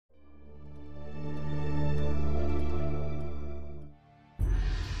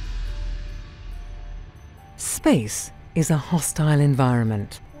Space is a hostile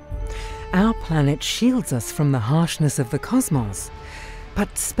environment. Our planet shields us from the harshness of the cosmos,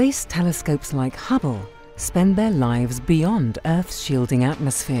 but space telescopes like Hubble spend their lives beyond Earth's shielding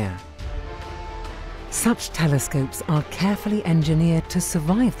atmosphere. Such telescopes are carefully engineered to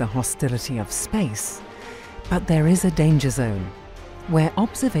survive the hostility of space, but there is a danger zone where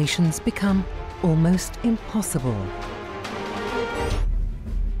observations become almost impossible.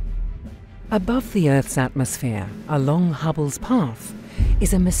 Above the Earth's atmosphere, along Hubble's path,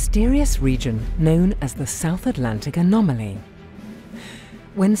 is a mysterious region known as the South Atlantic Anomaly.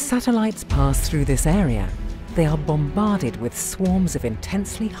 When satellites pass through this area, they are bombarded with swarms of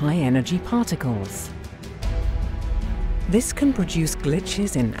intensely high-energy particles. This can produce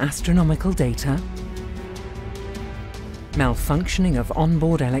glitches in astronomical data, malfunctioning of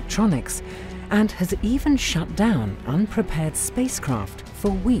onboard electronics, and has even shut down unprepared spacecraft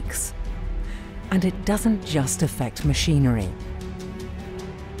for weeks. And it doesn't just affect machinery.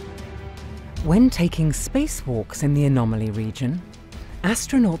 When taking spacewalks in the anomaly region,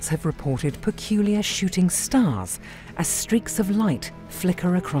 astronauts have reported peculiar shooting stars as streaks of light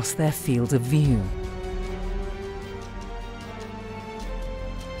flicker across their field of view.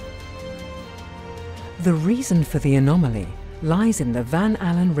 The reason for the anomaly lies in the Van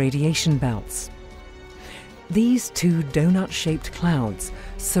Allen radiation belts. These two donut-shaped clouds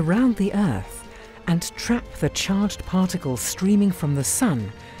surround the Earth and trap the charged particles streaming from the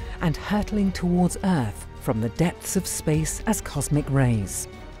Sun and hurtling towards Earth from the depths of space as cosmic rays.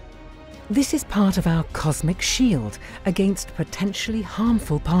 This is part of our cosmic shield against potentially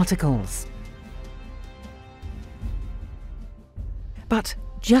harmful particles. But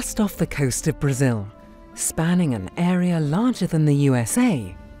just off the coast of Brazil, spanning an area larger than the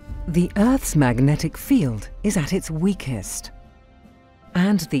USA, the Earth's magnetic field is at its weakest.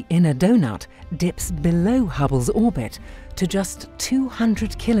 And the inner donut dips below Hubble's orbit to just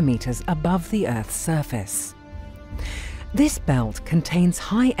 200 kilometers above the Earth's surface. This belt contains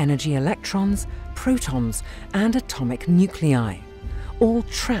high-energy electrons, protons, and atomic nuclei, all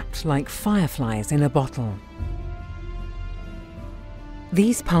trapped like fireflies in a bottle.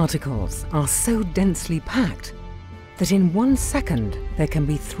 These particles are so densely packed that in 1 second there can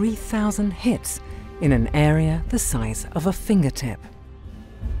be 3,000 hits in an area the size of a fingertip.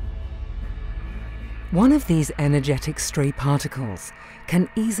 One of these energetic stray particles can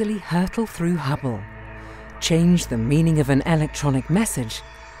easily hurtle through Hubble, change the meaning of an electronic message,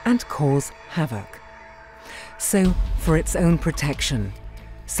 and cause havoc. So, for its own protection,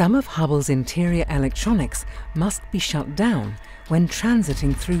 some of Hubble's interior electronics must be shut down when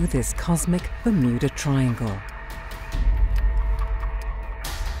transiting through this cosmic Bermuda Triangle.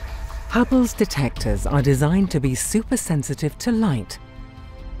 Hubble's detectors are designed to be super-sensitive to light.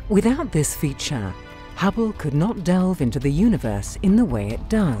 Without this feature, Hubble could not delve into the universe in the way it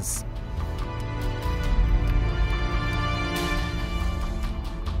does.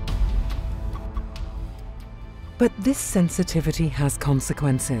 But this sensitivity has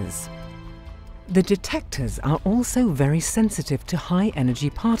consequences. The detectors are also very sensitive to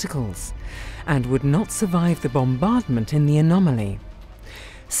high-energy particles and would not survive the bombardment in the anomaly.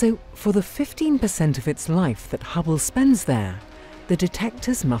 So, for the 15% of its life that Hubble spends there, the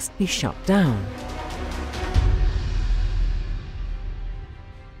detectors must be shut down.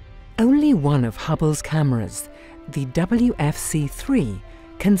 Only one of Hubble's cameras, the WFC-3,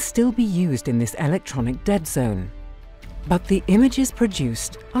 can still be used in this electronic dead zone. But the images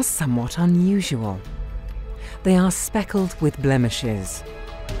produced are somewhat unusual. They are speckled with blemishes.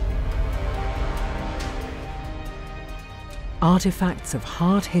 Artifacts of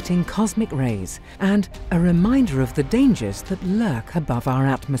hard-hitting cosmic rays and a reminder of the dangers that lurk above our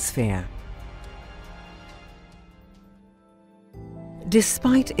atmosphere.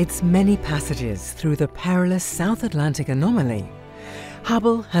 Despite its many passages through the perilous South Atlantic Anomaly,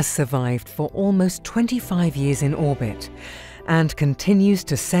 Hubble has survived for almost 25 years in orbit and continues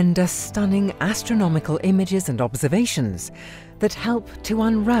to send us stunning astronomical images and observations that help to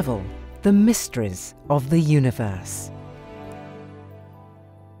unravel the mysteries of the universe.